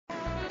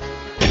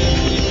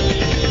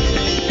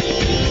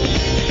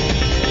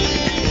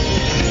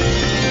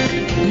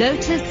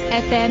Lotus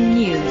FM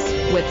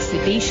News with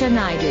Sudisha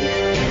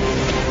Naidu.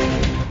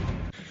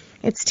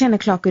 It's 10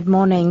 o'clock. Good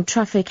morning.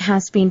 Traffic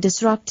has been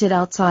disrupted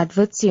outside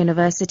Wits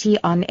University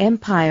on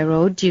Empire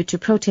Road due to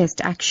protest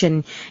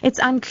action. It's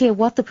unclear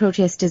what the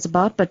protest is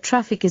about, but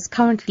traffic is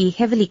currently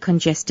heavily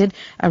congested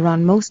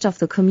around most of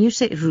the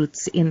commuter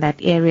routes in that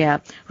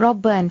area.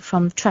 Rob Byrne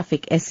from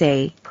Traffic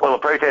SA. Well,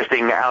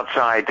 protesting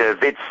outside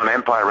Wits on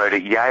Empire Road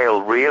at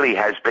Yale really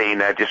has been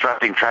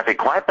disrupting traffic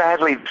quite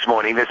badly this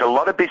morning. There's a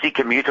lot of busy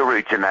commuter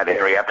routes in that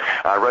area.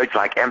 Roads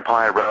like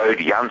Empire Road,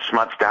 Jan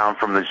Smuts down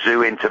from the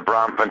zoo into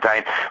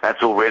Braamfontein.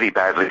 That's all really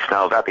badly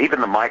snarled up.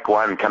 Even the Mike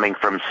 1 coming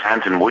from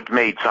Sandton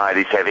Woodmead side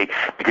is heavy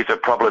because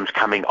of problems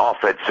coming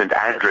off at St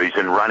Andrews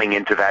and running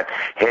into that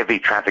heavy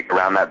traffic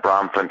around that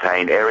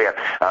Braamfontein area.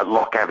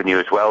 Locke Avenue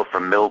as well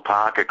from Mill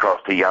Park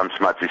across to Jan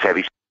Smuts is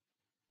heavy.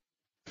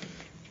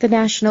 The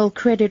National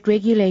Credit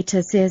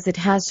Regulator says it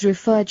has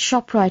referred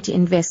Shoprite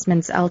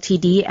Investments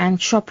Ltd and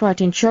Shoprite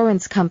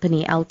Insurance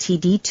Company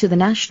Ltd to the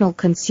National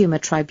Consumer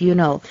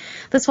Tribunal.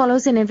 This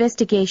follows an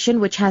investigation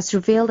which has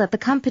revealed that the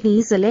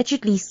companies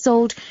allegedly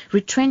sold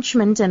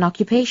retrenchment and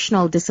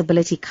occupational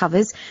disability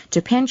covers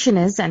to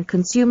pensioners and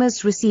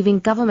consumers receiving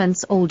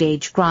government's old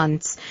age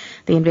grants.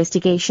 The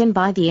investigation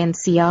by the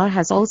NCR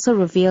has also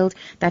revealed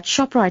that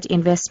Shoprite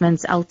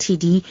Investments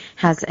Ltd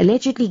has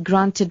allegedly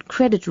granted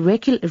credit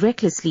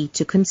recklessly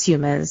to consumers.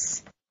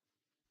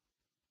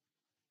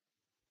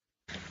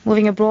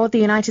 Moving abroad, the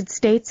United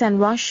States and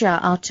Russia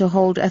are to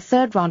hold a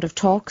third round of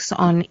talks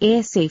on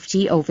air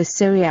safety over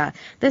Syria.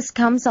 This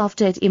comes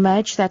after it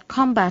emerged that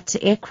combat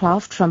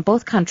aircraft from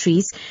both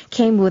countries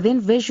came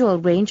within visual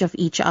range of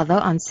each other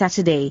on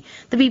Saturday.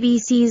 The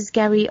BBC's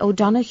Gary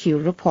O'Donoghue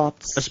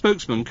reports. A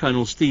spokesman,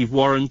 Colonel Steve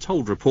Warren,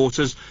 told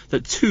reporters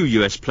that 2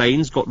 US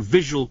planes got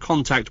visual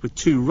contact with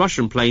 2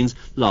 Russian planes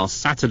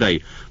last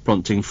Saturday,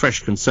 prompting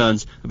fresh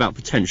concerns about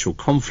potential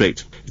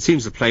conflict. It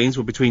seems the planes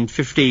were between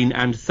 15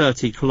 and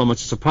 30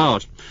 kilometres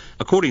apart.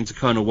 According to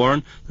Colonel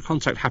Warren, the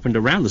contact happened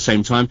around the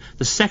same time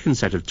the second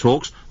set of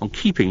talks on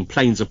keeping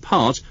planes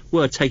apart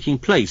were taking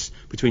place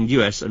between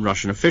US and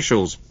Russian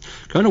officials.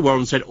 Colonel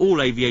Warren said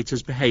all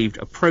aviators behaved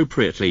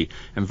appropriately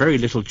and very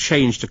little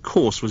change to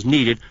course was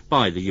needed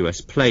by the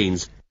US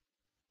planes.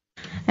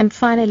 And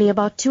finally,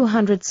 about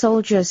 200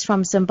 soldiers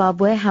from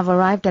Zimbabwe have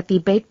arrived at the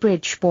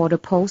Beitbridge border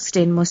post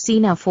in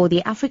Musina for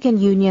the African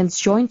Union's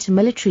joint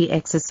military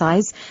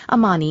exercise,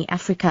 Amani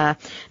Africa.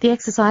 The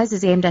exercise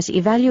is aimed at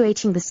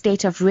evaluating the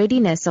state of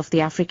readiness of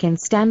the African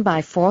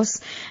Standby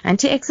Force and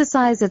to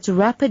exercise its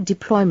rapid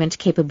deployment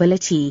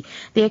capability.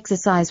 The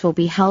exercise will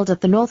be held at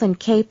the Northern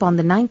Cape on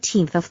the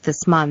 19th of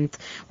this month.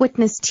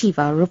 Witness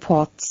Tiva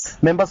reports.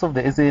 Members of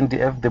the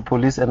SANDF, the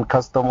police and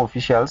custom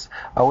officials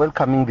are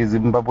welcoming the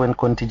Zimbabwean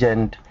contingent.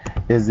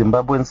 The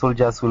Zimbabwean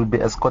soldiers will be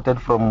escorted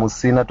from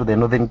Musina to the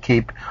Northern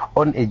Cape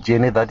on a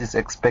journey that is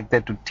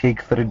expected to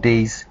take 3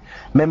 days.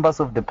 Members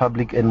of the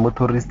public and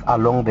motorists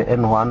along the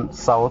N1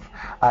 South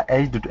are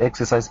urged to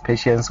exercise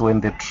patience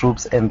when the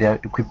troops and their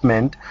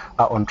equipment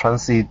are on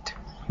transit.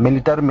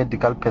 Military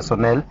medical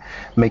personnel,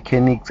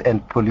 mechanics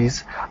and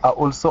police are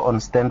also on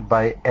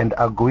standby and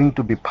are going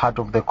to be part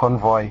of the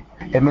convoy.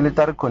 A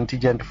military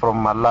contingent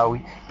from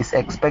Malawi is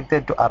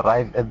expected to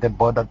arrive at the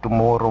border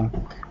tomorrow.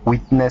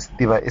 Witness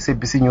Tiva,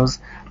 SABC News,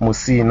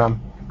 Musina.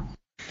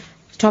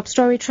 Top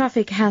story: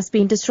 traffic has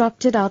been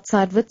disrupted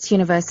outside Wits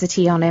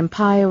University on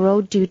Empire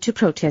Road due to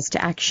protest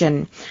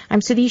action.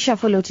 I'm Sudisha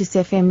for Lotus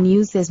FM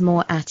News. There's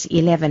more at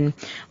 11.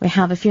 We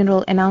have a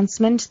funeral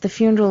announcement. The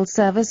funeral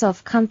service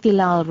of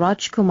Kantilal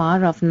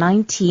Rajkumar of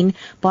 19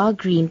 Bar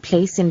Green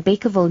Place in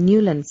Bakerville,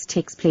 Newlands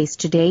takes place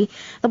today.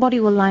 The body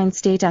will lie in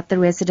state at the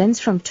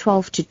residence from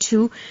 12 to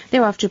 2,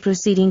 thereafter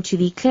proceeding to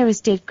the Clare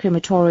Estate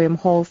Crematorium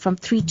Hall from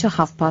 3 to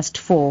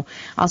 4:30.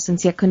 Our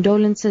sincere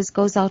condolences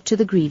goes out to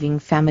the grieving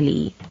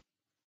family.